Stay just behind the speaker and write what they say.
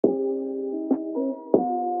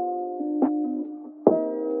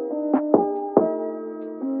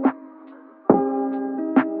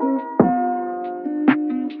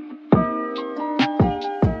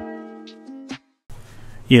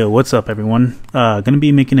Yo, what's up everyone? Gonna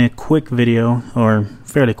be making a quick video, or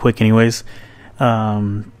fairly quick anyways.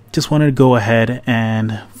 Just wanted to go ahead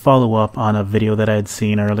and follow up on a video that I had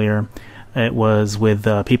seen earlier. It was with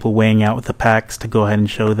people weighing out with the packs to go ahead and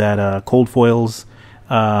show that cold foils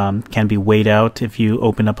can be weighed out if you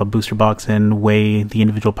open up a booster box and weigh the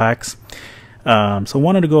individual packs. So I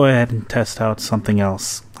wanted to go ahead and test out something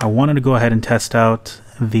else. I wanted to go ahead and test out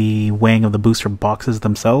the weighing of the booster boxes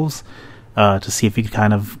themselves. To see if you could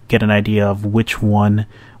kind of get an idea of which one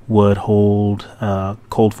would hold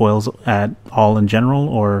cold foils at all in general,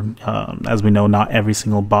 or as we know, not every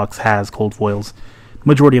single box has cold foils.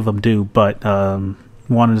 Majority of them do, but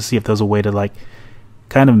wanted to see if there's a way to like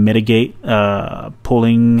kind of mitigate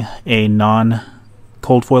pulling a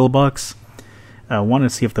non-cold foil box. Wanted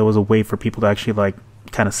to see if there was a way for people to actually like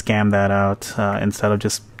kind of scam that out instead of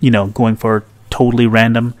just going for totally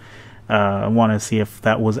random. I want to see if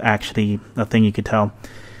that was actually a thing you could tell.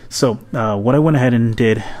 So what I went ahead and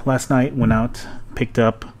did last night, went out, picked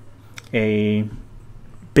up a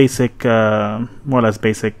basic, more or less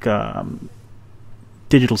basic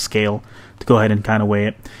digital scale to go ahead and kind of weigh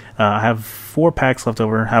it. I have 4 packs left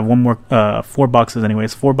over. I have one more, 4 boxes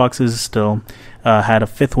anyways. 4 boxes still. Had a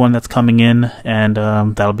 5th one that's coming in, and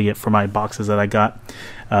that'll be it for my boxes that I got.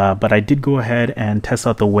 But I did go ahead and test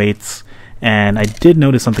out the weights, and I did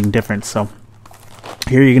notice something different. So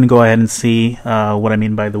here you're going to go ahead and see what I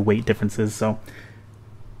mean by the weight differences. So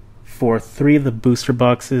for 3 of the booster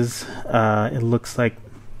boxes, it looks like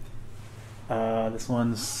this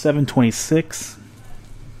one's 726.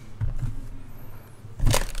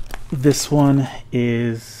 This one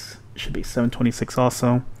should be 726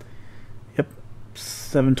 also. Yep,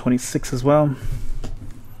 726 as well.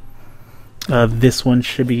 This one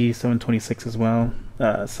should be 726 as well.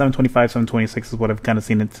 725, 726 is what I've kind of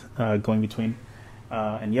seen it going between.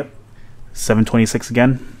 And yep, 726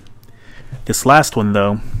 again. This last one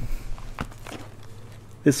though,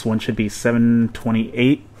 this one should be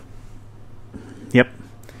 728. Yep.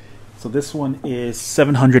 So this one is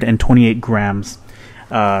 728 grams.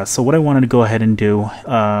 So what I wanted to go ahead and do,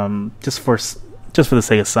 just for the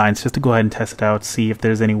sake of science, just to go ahead and test it out, see if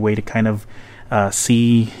there's any way to kind of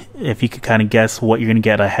see if you could kind of guess what you're going to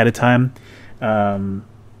get ahead of time.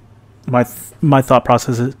 My thought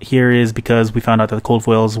process here is, because we found out that the cold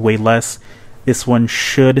foils weigh less, this one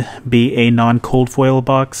should be a non-cold foil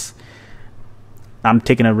box. I'm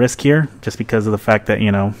taking a risk here just because of the fact that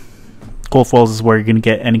cold foils is where you're going to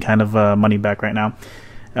get any kind of money back right now.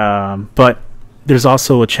 But there's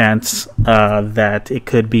also a chance that it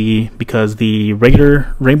could be because the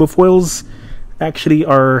regular rainbow foils actually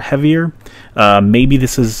are heavier. Maybe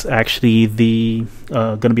this is actually the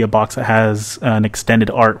going to be a box that has an extended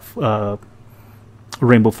art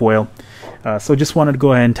rainbow foil. So just wanted to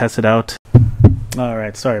go ahead and test it out.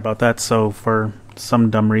 Alright, sorry about that. So for some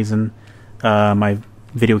dumb reason, my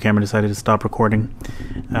video camera decided to stop recording.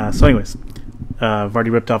 So anyways, I've already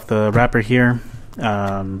ripped off the wrapper here.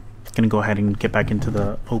 Gonna go ahead and get back into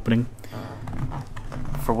the opening.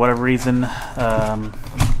 For whatever reason, I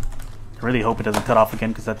really hope it doesn't cut off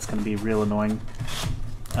again, because that's going to be real annoying.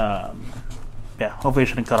 Yeah, hopefully it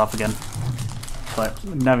shouldn't cut off again. But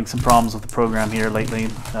I'm having some problems with the program here lately.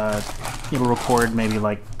 It'll record maybe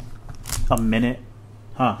like a minute.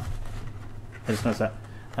 Huh. I just noticed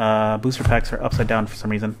that. Booster packs are upside down for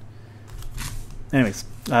some reason. Anyways,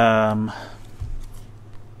 yeah,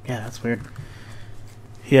 that's weird.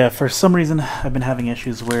 Yeah, for some reason I've been having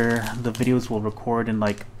issues where the videos will record in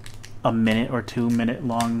like a minute or 2 minute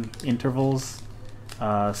long intervals.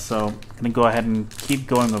 So I'm gonna go ahead and keep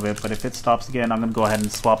going with it, but if it stops again, I'm gonna go ahead and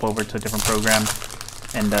swap over to a different program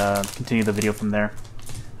and continue the video from there.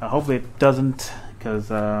 Hopefully it doesn't, because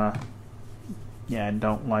yeah, I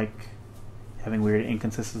don't like having weird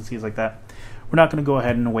inconsistencies like that. We're not gonna go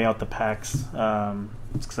ahead and weigh out the packs, just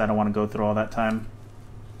because I don't want to go through all that time.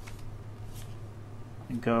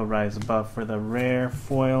 And go rise above for the rare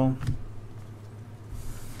foil.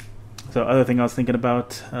 So other thing I was thinking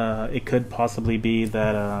about, it could possibly be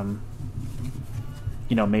that,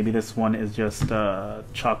 maybe this one is just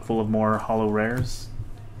chock full of more hollow rares,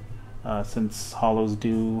 since hollows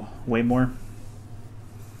do way more.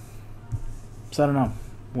 So I don't know.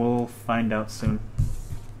 We'll find out soon.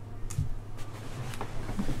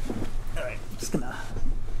 Alright, just gonna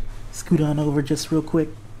scoot on over just real quick.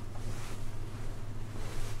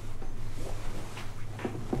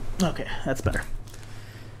 Okay, that's better.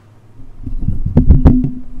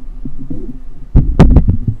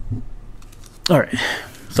 Alright,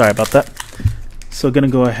 sorry about that. So gonna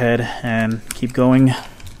go ahead and keep going.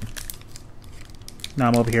 Now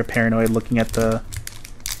I'm over here paranoid looking at the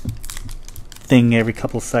thing every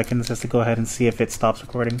couple of seconds just to go ahead and see if it stops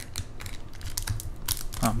recording.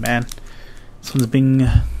 Oh man, this one's being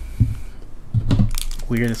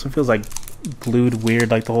weird. This one feels like glued weird,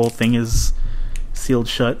 like the whole thing is sealed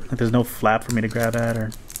shut. Like there's no flap for me to grab at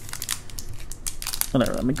or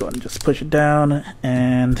whatever. Let me go ahead and just push it down,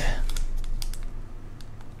 and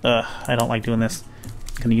I don't like doing this.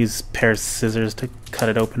 I'm gonna use a pair of scissors to cut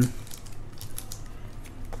it open.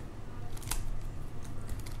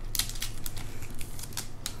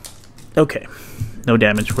 Okay, no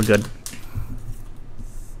damage, we're good.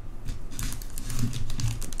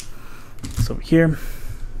 So over here,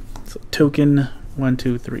 so token 1,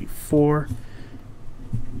 2, 3, 4.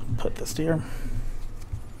 Put this here.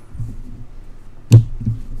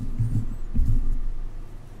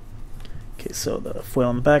 Okay, so the foil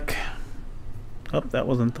on the back. Oh, that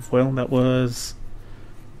wasn't the foil, that was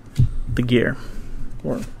the gear.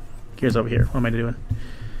 Or gear's over here. What am I doing?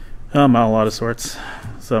 A lot of sorts.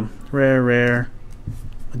 So rare,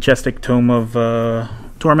 majestic tome of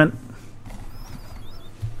Torment.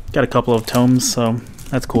 Got a couple of tomes, so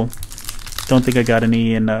that's cool. Don't think I got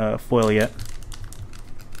any in foil yet.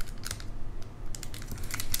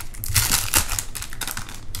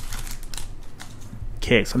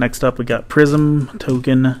 Okay, so next up we got Prism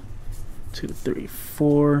token 2, 3,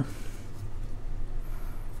 4.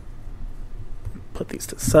 Put these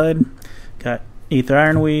to the side. Got Aether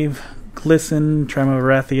Ironweave, Glisten, Tremor of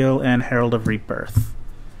Rathiel, and Herald of Rebirth.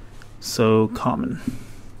 So common.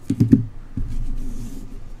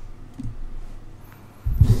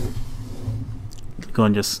 Go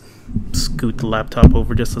and just scoot the laptop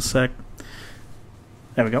over just a sec.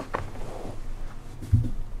 There we go.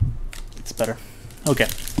 It's better. Okay.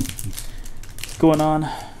 What's going on?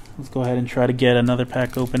 Let's go ahead and try to get another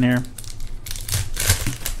pack open here.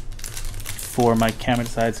 Before my camera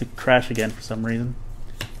decides to crash again for some reason.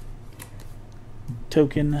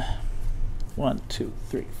 Token 1, 2,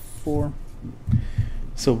 3, 4.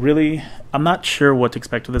 So really, I'm not sure what to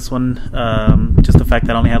expect with this one. Just the fact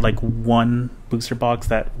that I only had like one booster box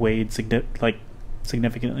that weighed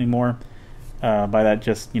significantly more. By that,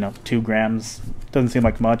 just 2 grams. Doesn't seem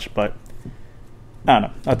like much, but I don't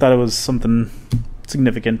know. I thought it was something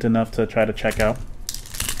significant enough to try to check out.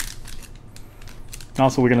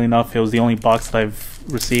 Also, weirdly enough, it was the only box that I've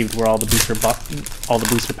received where all the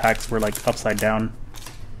booster packs were like upside down.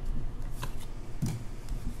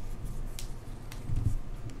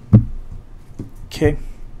 Okay.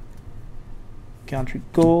 Gallantry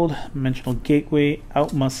Gold, Dimensional Gateway,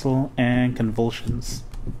 Outmuscle, and Convulsions.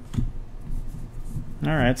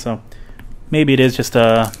 Alright, so maybe it is just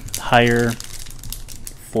a higher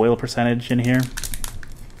foil percentage in here.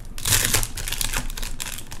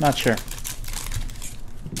 Not sure.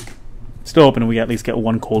 Still hoping we at least get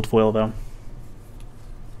one cold foil though.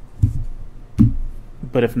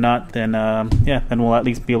 But if not, then yeah, then we'll at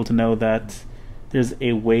least be able to know that there's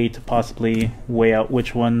a way to possibly weigh out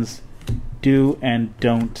which ones do and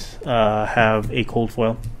don't have a cold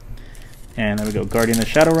foil. And there we go, Guardian of the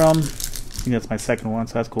Shadow Realm. I think that's my second one,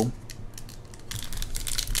 so that's cool.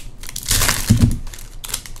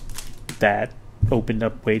 That opened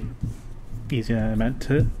up way easier than I meant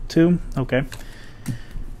to. Okay.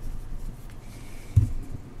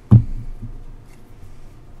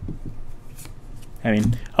 I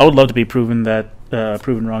mean, I would love to be proven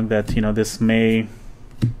wrong that this may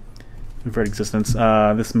invert existence.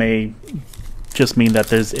 This may just mean that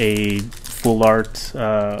there's a full art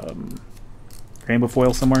rainbow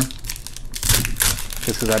foil somewhere.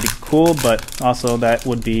 Just because that'd be cool, but also that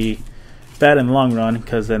would be bad in the long run,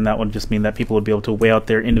 because then that would just mean that people would be able to weigh out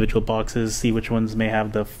their individual boxes, see which ones may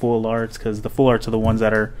have the full arts, because the full arts are the ones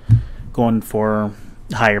that are going for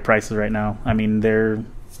higher prices right now. I mean,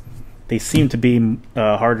 they seem to be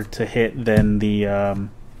harder to hit than the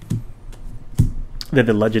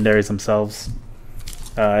legendaries themselves.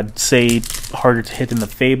 I'd say harder to hit than the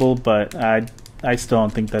Fable, but I still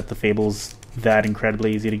don't think that the Fable's that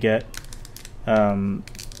incredibly easy to get.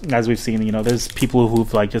 As we've seen, there's people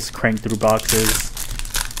who've like just cranked through boxes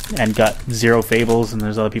and got 0 Fables, and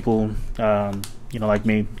there's other people, like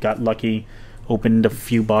me, got lucky, opened a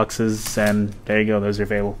few boxes, and there you go, there's your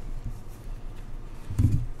Fable.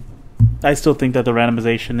 I still think that the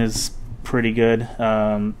randomization is pretty good.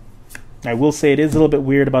 I will say it is a little bit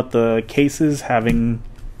weird about the cases having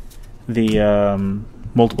the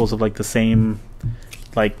multiples of like the same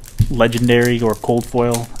like legendary or cold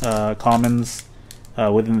foil commons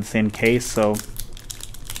within the same case, so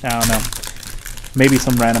I don't know. Maybe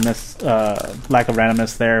some randomness, lack of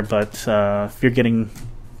randomness there, but if you're getting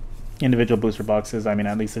individual booster boxes, I mean,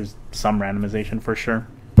 at least there's some randomization for sure.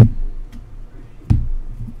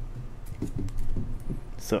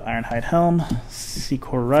 So Ironhide Helm, Seek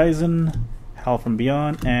Horizon, Howl from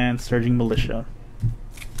Beyond, and Surging Militia.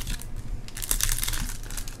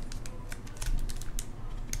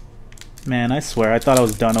 Man, I swear, I thought I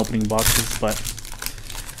was done opening boxes, but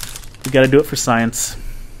we gotta do it for science.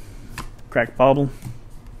 Crack Bauble.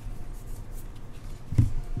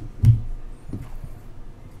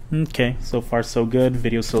 Okay, so far so good.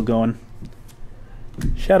 Video's still going.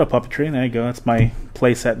 Shadow Puppetry, there you go. That's my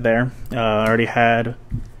playset there. I already had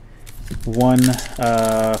one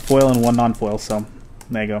foil and one non-foil, so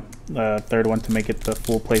there you go. Third one to make it the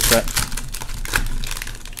full playset.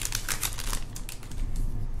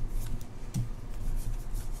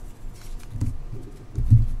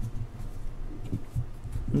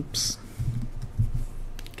 Oops.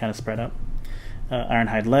 Kind of spread out.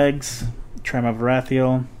 Ironhide Legs, Trema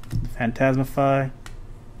Varathiel, Phantasmify.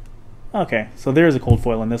 Okay, so there is a cold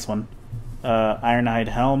foil in this one. Ironhide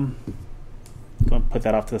Helm. Go and put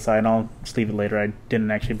that off to the side, and I'll just leave it later. I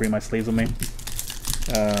didn't actually bring my sleeves with me.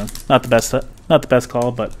 Not the best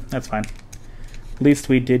call, but that's fine. At least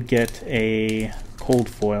we did get a cold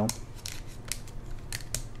foil.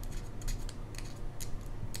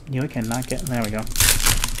 You cannot get. There we go.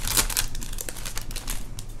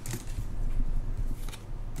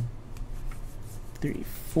 Three,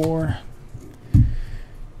 four.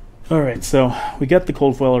 Alright, so we got the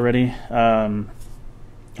cold foil already.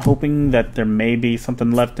 Hoping that there may be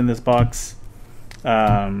something left in this box.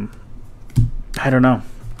 I don't know.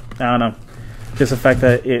 Just the fact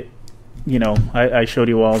that it, you know, I showed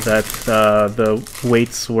you all that the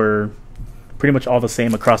weights were pretty much all the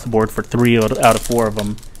same across the board for 3 out of 4 of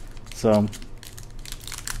them. So,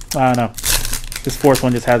 I don't know. This fourth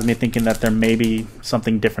one just has me thinking that there may be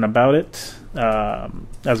something different about it.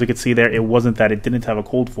 As we could see there, it wasn't that it didn't have a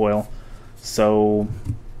cold foil. So,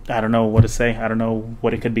 I don't know what to say. I don't know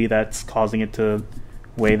what it could be that's causing it to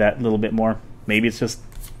weigh that little bit more. Maybe it's just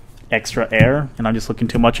extra air, and I'm just looking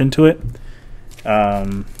too much into it.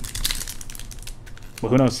 But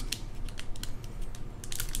who knows?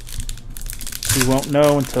 We won't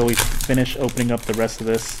know until we finish opening up the rest of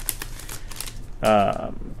this.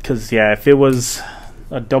 Because, yeah, if it was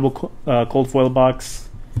a double cold foil box,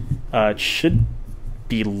 it should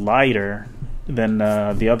be lighter than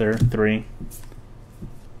the other 3.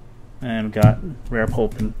 And we got Rare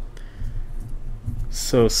Pulping.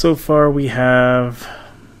 So far we have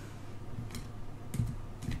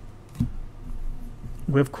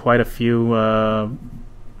quite a few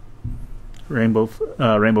rainbow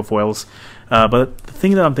foils. But the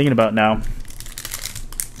thing that I'm thinking about now,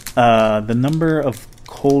 the number of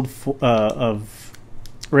of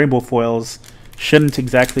rainbow foils shouldn't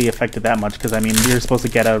exactly affect it that much, because I mean you're supposed to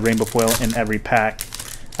get a rainbow foil in every pack.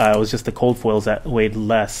 It was just the cold foils that weighed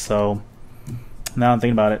less. So now I'm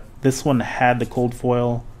thinking about it, this one had the cold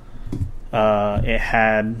foil. It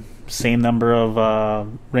had same number of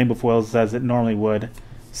rainbow foils as it normally would.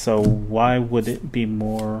 So why would it be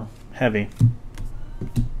more heavy?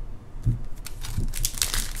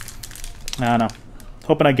 I don't know.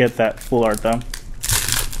 Hoping I get that full art though.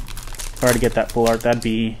 If I were to get that full art, that'd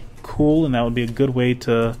be cool, and that would be a good way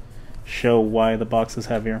to show why the box is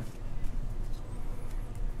heavier.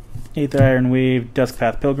 Aether Ironweave,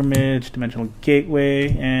 Duskpath Pilgrimage, Dimensional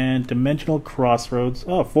Gateway, and Dimensional Crossroads.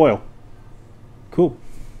 Oh, foil. Cool.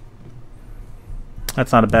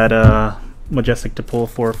 That's not a bad Majestic to pull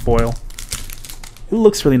for a foil. It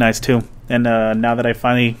looks really nice too. And now that I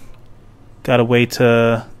finally got a way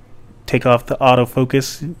to take off the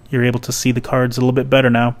autofocus, you're able to see the cards a little bit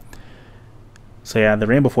better now. So yeah, the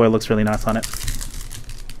rainbow foil looks really nice on it.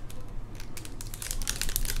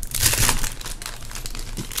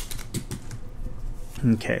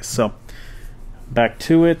 Okay, so back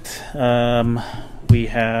to it. We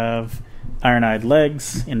have Iron-Eyed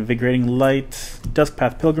Legs, Invigorating Light,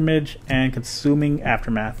 Duskpath Pilgrimage, and Consuming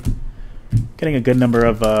Aftermath. Getting a good number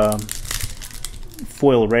of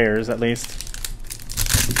foil rares, at least.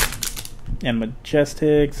 And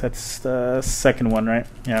Majestics, that's the second one, right?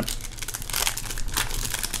 Yeah.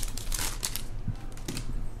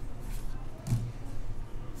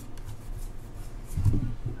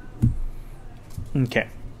 Okay,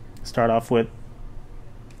 start off with,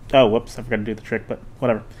 oh whoops, I forgot to do the trick, but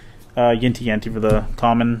whatever. Yinti Yanti for the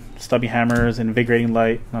common, Stubby Hammers, Invigorating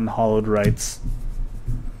Light, Unhallowed Rites.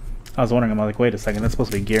 I was wondering, I'm like, wait a second, that's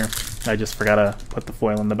supposed to be gear. I just forgot to put the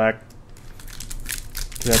foil in the back.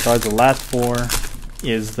 Because that's always the last 4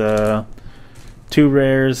 is the 2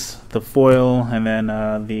 rares, the foil, and then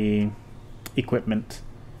the equipment.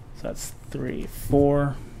 So that's 3,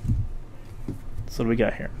 4. So what do we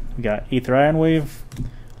got here? We got Aether Ironwave,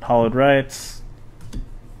 Hollowed Rites,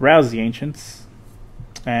 Rouse the Ancients,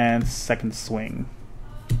 and second swing.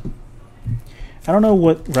 I don't know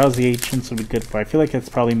what Rouse the Ancients would be good for. I feel like it's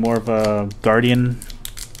probably more of a Guardian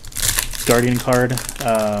card,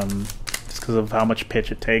 just because of how much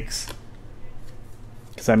pitch it takes.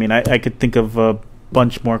 Because I mean, I could think of a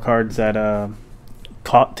bunch more cards that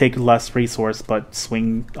take less resource but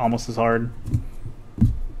swing almost as hard.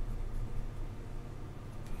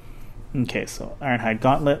 Okay, so Ironhide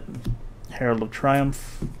Gauntlet, Herald of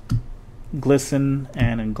Triumph, Glisten,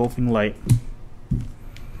 and Engulfing Light.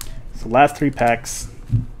 So last 3 packs.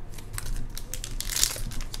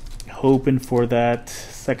 Hoping for that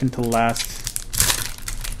second to last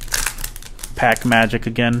pack magic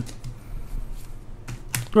again.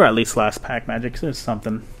 Or at least last pack magic, so there's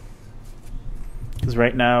something. Because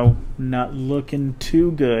right now, not looking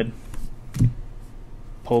too good.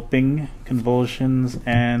 Pulping, Convulsions,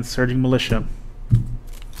 and Surging Militia.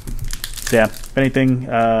 So yeah, if anything,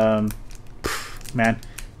 man,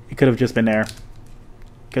 it could have just been air.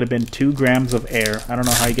 Could have been 2 grams of air. I don't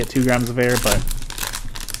know how you get 2 grams of air, but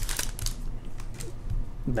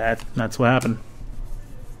that's what happened.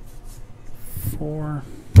 4.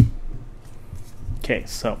 Okay,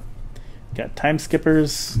 so got Time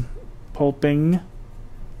Skippers, Pulping,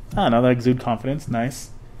 another Exude Confidence,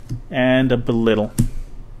 nice, and a Belittle.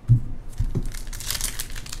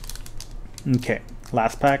 Okay,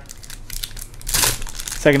 last pack.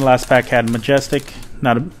 Second to last pack had Majestic,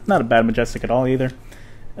 not a bad Majestic at all either.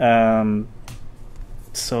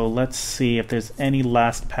 So let's see if there's any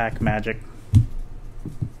last pack magic.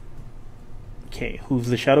 Okay, Hooves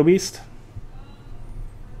the Shadow Beast.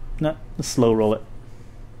 No, let's slow roll it.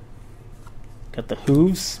 Got the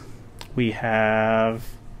Hooves. We have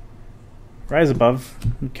Rise Above.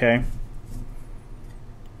 Okay.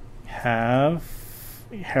 Have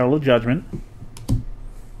Herald of Judgment.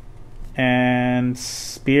 And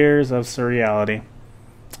Spears of Surreality.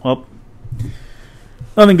 Well,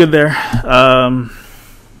 nothing good there.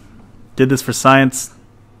 Did this for science.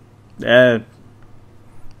 I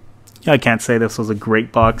can't say this was a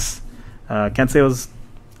great box. Can't say it was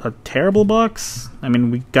a terrible box. I mean,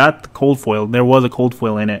 we got the cold foil. There was a cold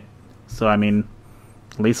foil in it. So, I mean,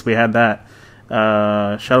 at least we had that.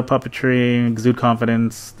 Shadow Puppetry, Exude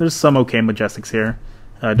Confidence. There's some okay Majestics here.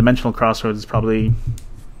 Dimensional Crossroads is probably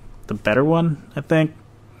the better one, I think.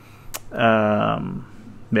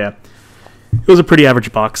 Yeah. It was a pretty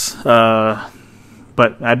average box.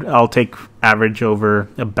 But I'll take average over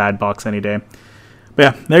a bad box any day.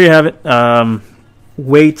 But yeah, there you have it.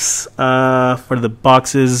 Weights for the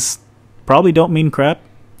boxes probably don't mean crap.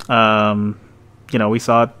 You know, we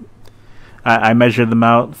saw it. I measured them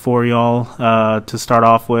out for y'all to start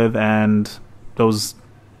off with, and there was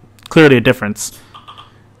clearly a difference.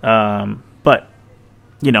 But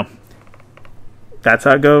you know, that's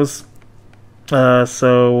how it goes.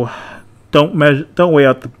 So don't weigh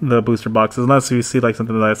out the booster boxes unless you see like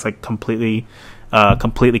something that's like completely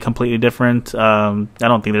different. I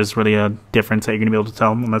don't think there's really a difference that you're gonna be able to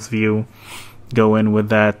tell unless you go in with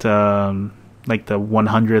that like the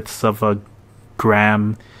 1/100th of a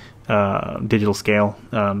gram digital scale.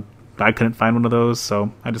 I couldn't find one of those,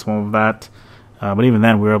 so I just went with that. But even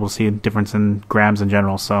then, we were able to see a difference in grams in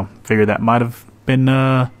general. So figured that might have been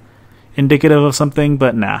indicative of something,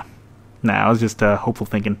 but nah, I was just hopeful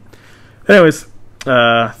thinking. Anyways,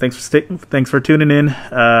 thanks for tuning in.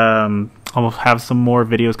 I'll have some more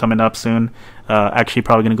videos coming up soon. Actually,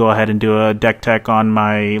 probably going to go ahead and do a deck tech on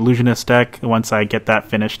my Illusionist deck once I get that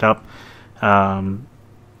finished up.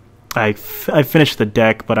 I finished the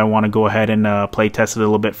deck, but I want to go ahead and play test it a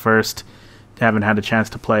little bit first. Haven't had a chance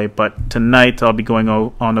to play, but tonight I'll be going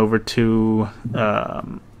on over to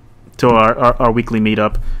our weekly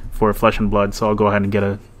meetup for Flesh and Blood. So I'll go ahead and get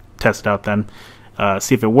a test out then.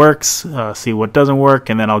 See if it works, see what doesn't work,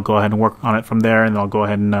 and then I'll go ahead and work on it from there, and I'll go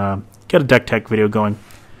ahead and get a deck tech video going.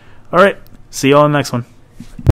 Alright, see you all in the next one.